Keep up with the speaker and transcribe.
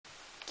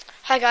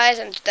Hi guys,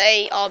 and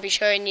today I'll be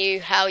showing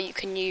you how you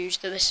can use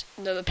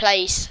the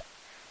replace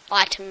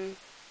item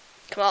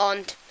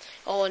command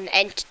on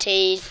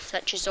entities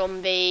such as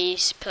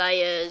zombies,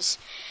 players,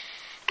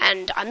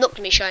 and I'm not going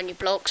to be showing you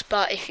blocks,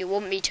 but if you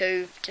want me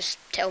to, just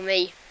tell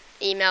me,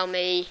 email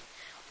me,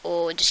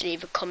 or just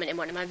leave a comment in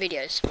one of my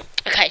videos.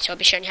 Okay, so I'll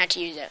be showing you how to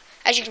use it.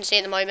 As you can see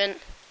at the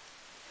moment,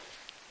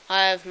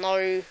 I have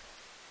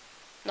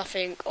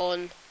nothing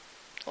on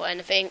or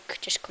anything,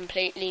 just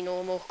completely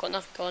normal, got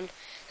nothing on.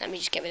 Let me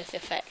just get rid of the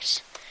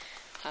effects.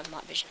 I have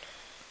night vision.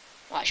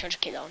 Right, should I just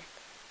keep that on?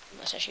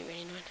 That's actually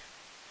really annoying.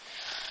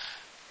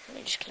 Let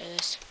me just clear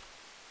this.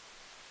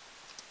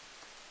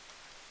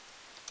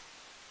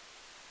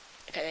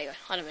 Okay, there you go.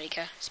 I don't really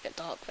care. It's a bit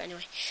dark, but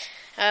anyway.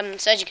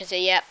 So as you can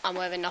see, yeah, I'm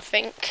wearing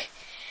nothing.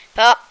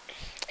 But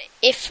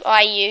if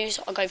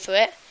I'll go through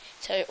it.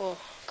 So, oh,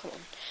 come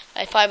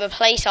on. If I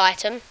replace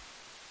item,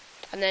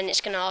 and then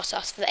it's going to ask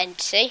us for the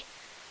entity.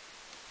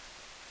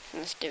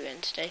 Let's do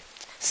entity.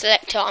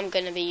 Selector, I'm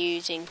going to be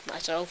using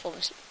myself,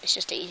 obviously, it's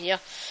just easier.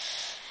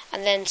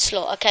 And then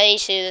slot, okay,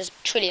 so there's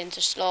trillions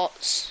of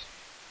slots.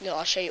 No,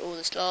 I'll show you all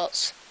the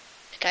slots.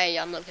 Okay,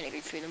 I'm not going to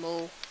go through them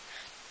all.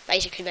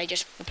 Basically, they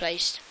just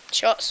replaced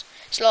slots.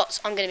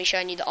 I'm going to be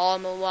showing you the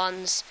armor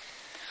ones.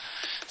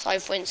 So,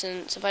 for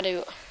instance, if I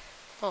do,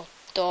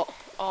 dot,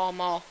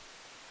 armor,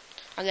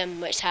 and then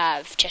let's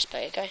have chest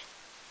plate, okay?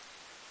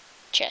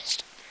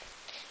 Chest.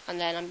 And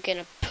then I'm going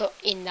to put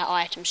in that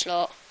item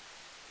slot,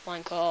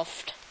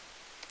 Minecraft,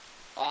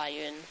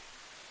 iron,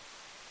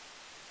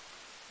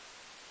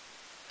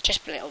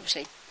 chest plate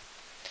obviously,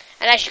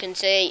 and as you can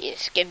see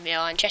it's giving me an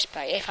iron chest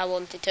plate if I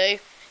wanted to.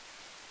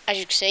 As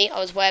you can see, I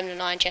was wearing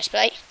an iron chest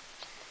plate.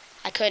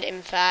 I could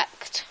in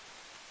fact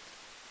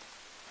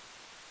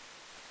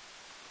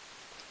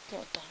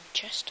not a diamond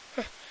chest.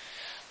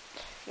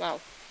 Wow,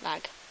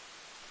 lag.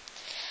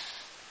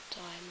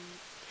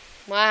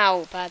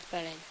 Wow, bad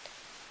spelling.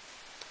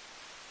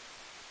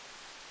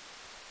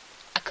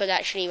 I could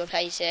actually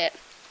replace it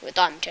with a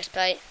diamond chest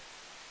plate.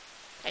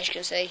 As you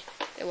can see,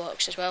 it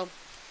works as well.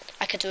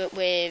 I could do it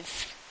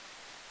with,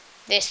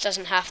 this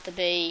doesn't have to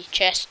be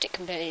chest, it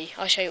can be,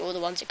 I'll show you all the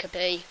ones it could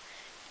be.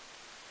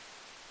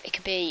 It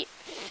could be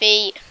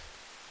feet,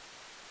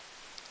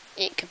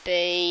 it could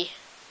be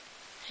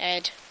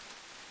head,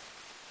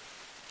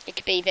 it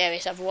could be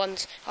various other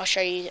ones. I'll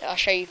show you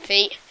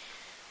feet.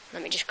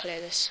 Let me just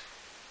clear this.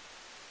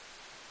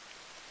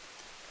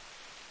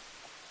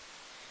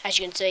 As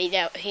you can see,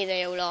 here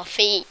they all are: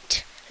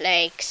 feet,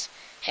 legs,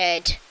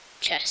 head,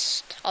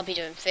 chest. I'll be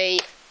doing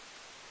feet.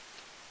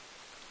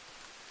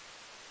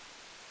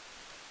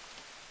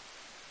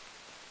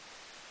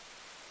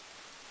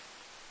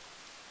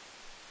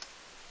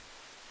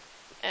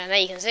 And there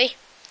you can see,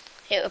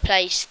 it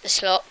replaced the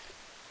slot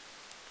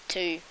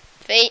to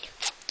feet.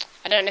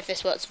 I don't know if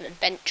this works with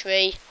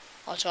inventory.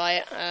 I'll try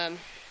it. I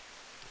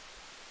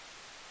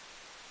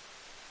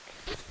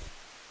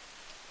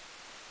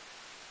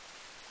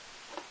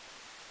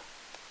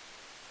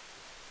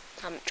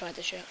haven't tried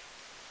this yet.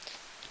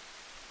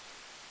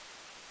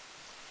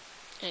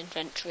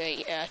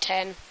 Inventory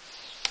 10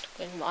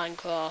 with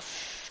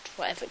Minecraft,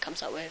 whatever it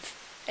comes up with.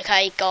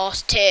 Okay,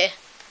 gas tier.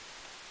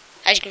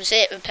 As you can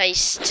see, it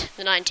replaced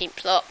the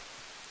 19th slot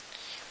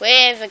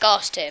with a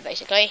gas tier,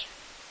 basically.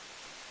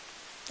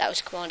 That was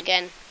a command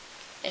again.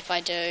 If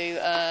I do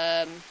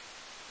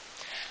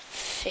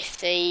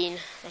 15, I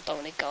don't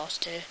want a gas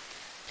tier.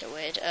 It's a bit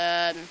weird.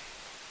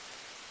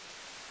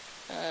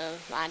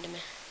 Random.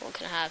 What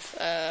can I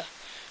have?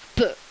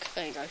 Book.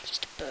 There you go,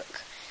 just a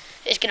book.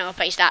 It's going to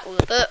replace that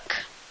with a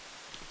book.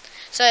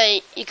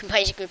 So you can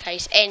basically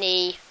replace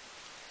any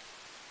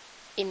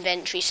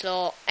inventory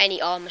slot,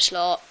 any armor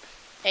slot,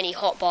 any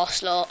hotbar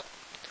slot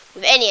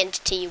with any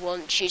entity you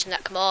want using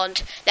that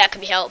command. That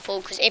can be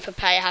helpful because if a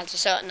player has a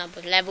certain number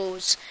of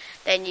levels,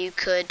 then you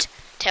could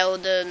tell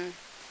them,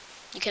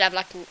 you could have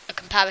like a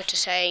comparator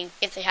saying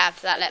if they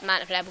have that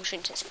amount of levels, for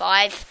instance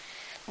 5,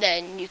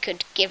 then you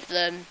could give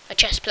them a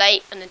chest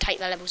plate and then take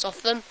their levels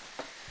off them.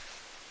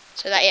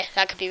 So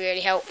that could be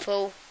really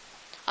helpful.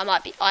 I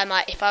might,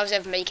 if I was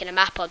ever making a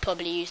map, I'd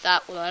probably use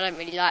that. Although I don't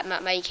really like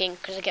map making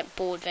because I get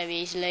bored very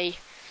easily,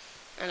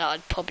 and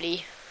I'd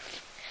probably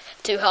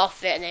do half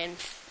of it and then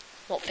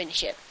not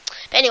finish it.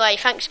 But anyway,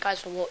 thanks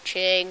guys for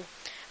watching.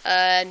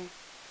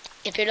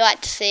 If you'd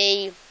like to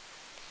see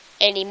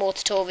any more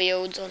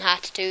tutorials on how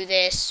to do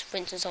this, for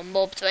instance on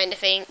mobs or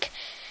anything,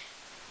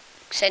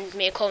 send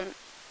me a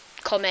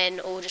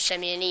comment or just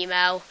send me an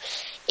email.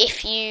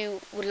 If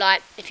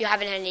you're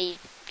having any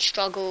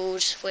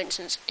struggles, for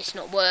instance it's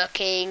not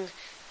working,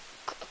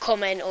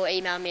 comment or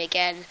email me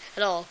again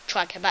and I'll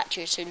try and get back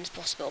to you as soon as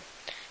possible.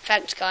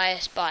 Thanks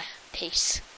guys, bye, peace.